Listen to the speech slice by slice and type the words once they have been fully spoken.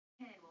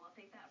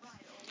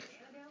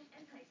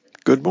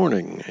Good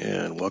morning,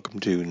 and welcome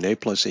to Ne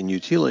Plus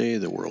Inutile,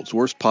 the world's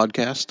worst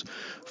podcast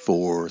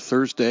for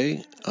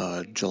Thursday,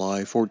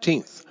 July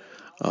 14th.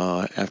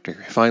 After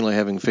finally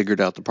having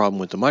figured out the problem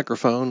with the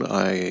microphone,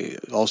 I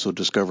also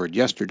discovered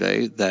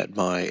yesterday that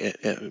my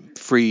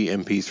free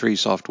MP3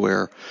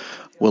 software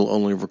will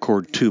only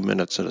record 2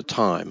 minutes at a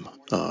time.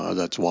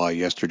 That's why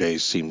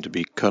yesterday's seemed to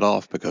be cut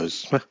off,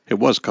 because it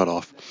was cut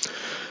off.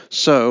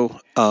 So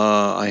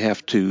I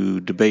have to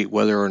debate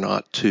whether or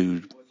not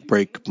to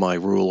break my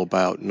rule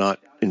about not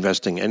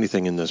investing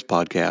anything in this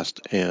podcast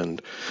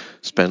and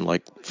spend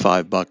like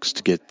 $5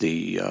 to get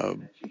the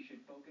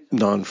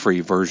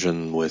non-free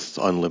version with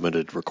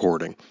unlimited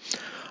recording.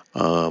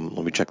 Let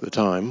me check the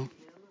time.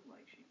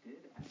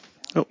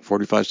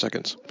 45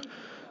 seconds.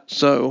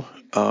 So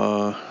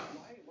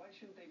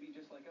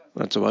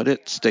that's about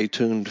it. Stay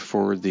tuned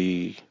for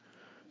the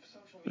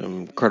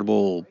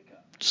incredible,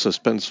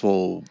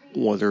 suspenseful,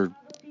 whether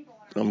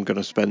I'm going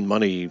to spend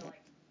money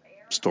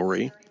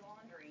story.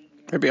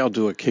 Maybe I'll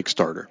do a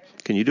Kickstarter.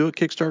 Can you do a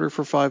Kickstarter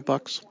for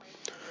 $5?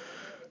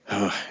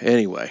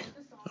 Anyway,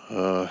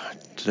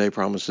 today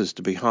promises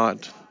to be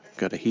hot.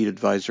 Got a heat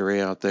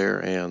advisory out there,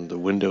 and the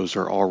windows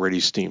are already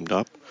steamed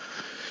up.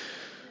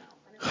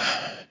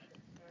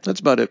 That's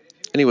about it.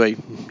 Anyway,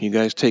 you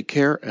guys take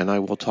care, and I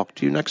will talk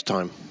to you next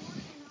time.